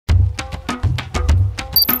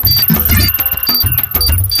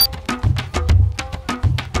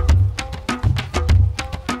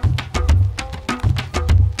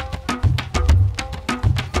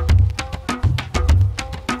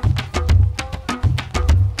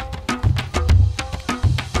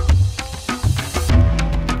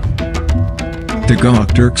The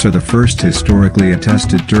Gokturks are the first historically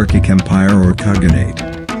attested Turkic empire or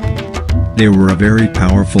Khanate. They were a very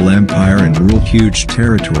powerful empire and ruled huge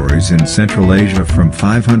territories in Central Asia from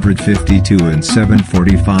 552 and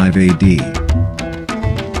 745 AD.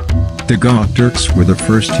 The Gokturks were the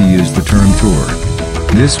first to use the term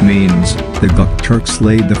Turk. This means, the Gokturks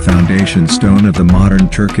laid the foundation stone of the modern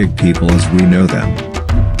Turkic people as we know them.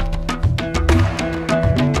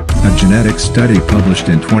 A genetic study published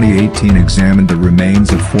in 2018 examined the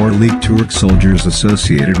remains of 4 elite Turk soldiers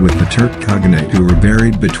associated with the Turk Khanate who were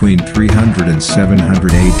buried between 300 and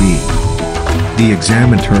 700 AD. The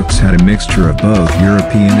examined Turks had a mixture of both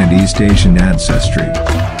European and East Asian ancestry.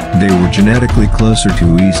 They were genetically closer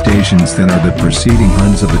to East Asians than are the preceding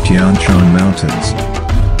Huns of the Tian Shan Mountains.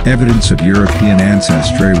 Evidence of European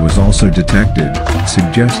ancestry was also detected,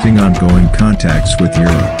 suggesting ongoing contacts with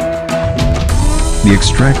Europe. The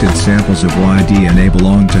extracted samples of Y-DNA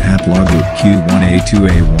belong to haplogroup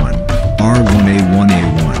Q1A2A1,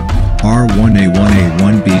 R1A1A1,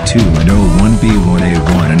 R1A1A1B2 and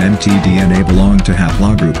O1B1A1 and mtDNA belong to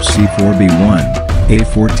haplogroup C4B1,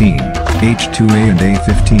 A14, H2A and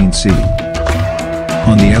A15C.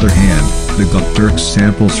 On the other hand, the Gokturks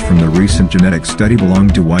samples from the recent genetic study belong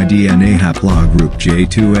to Y-DNA haplogroup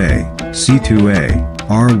J2A, C2A,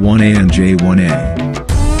 R1A and J1A.